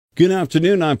Good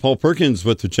afternoon. I'm Paul Perkins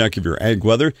with the check of your ag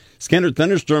weather. Scattered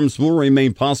thunderstorms will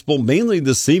remain possible mainly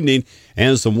this evening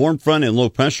as the warm front and low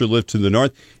pressure lift to the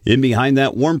north. In behind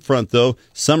that warm front, though,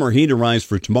 summer heat arrives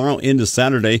for tomorrow into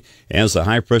Saturday as the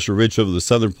high pressure ridge over the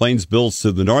southern plains builds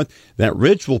to the north. That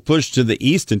ridge will push to the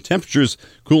east and temperatures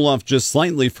cool off just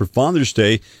slightly for Father's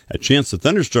Day. A chance of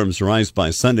thunderstorms arise by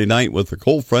Sunday night with a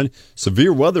cold front.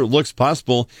 Severe weather looks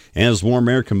possible as warm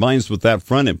air combines with that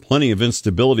front and plenty of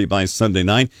instability by Sunday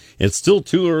night. It's still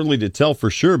too early to tell for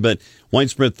sure, but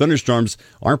widespread thunderstorms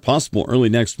are possible early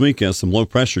next week as some low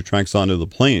pressure tracks onto the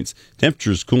plains.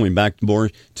 Temperatures cooling back more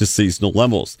to seasonal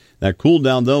levels. That cool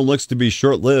down, though, looks to be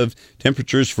short-lived.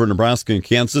 Temperatures for Nebraska and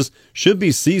Kansas should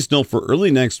be seasonal for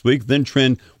early next week, then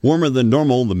trend warmer than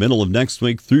normal the middle of next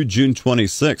week through June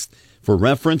 26th. For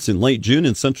reference, in late June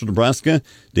in central Nebraska,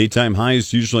 daytime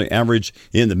highs usually average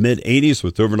in the mid-80s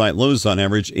with overnight lows on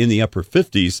average in the upper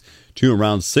 50s to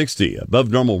around 60. Above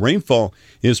normal rainfall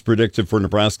is predicted for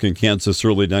Nebraska and Kansas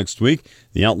early next week.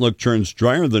 The outlook turns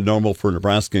drier than normal for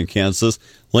Nebraska and Kansas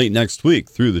late next week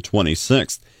through the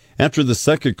 26th. After the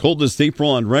second coldest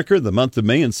April on record, the month of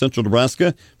May in central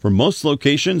Nebraska, for most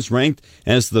locations, ranked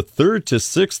as the third to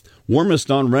sixth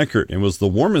warmest on record and was the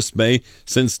warmest May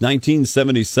since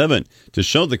 1977. To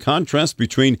show the contrast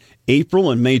between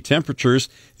April and May temperatures,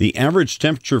 the average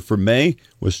temperature for May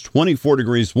was 24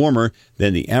 degrees warmer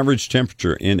than the average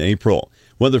temperature in April.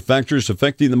 Weather factors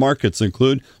affecting the markets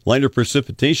include lighter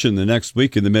precipitation the next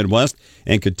week in the Midwest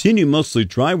and continue mostly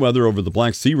dry weather over the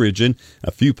Black Sea region.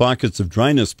 A few pockets of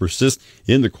dryness persist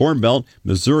in the Corn Belt.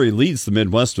 Missouri leads the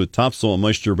Midwest with topsoil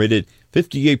moisture rated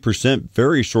 58%,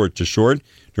 very short to short.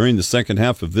 During the second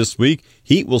half of this week,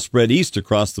 heat will spread east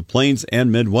across the plains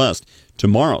and Midwest.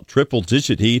 Tomorrow,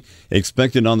 triple-digit heat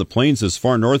expected on the plains as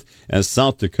far north as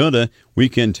South Dakota.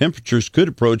 Weekend temperatures could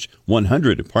approach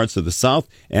 100 in parts of the South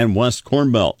and West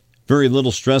Corn Belt. Very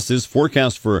little stress is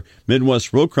forecast for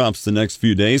Midwest row crops the next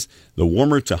few days. The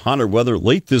warmer to hotter weather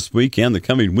late this week and the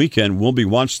coming weekend will be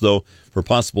watched, though, for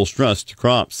possible stress to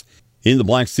crops. In the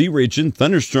Black Sea region,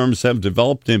 thunderstorms have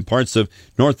developed in parts of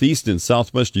northeast and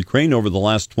southwest Ukraine over the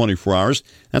last 24 hours.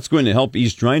 That's going to help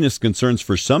ease dryness concerns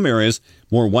for some areas.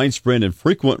 More widespread and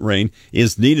frequent rain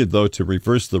is needed, though, to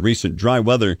reverse the recent dry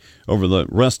weather over the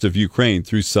rest of Ukraine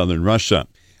through southern Russia.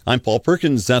 I'm Paul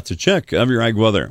Perkins. That's a check of your ag weather.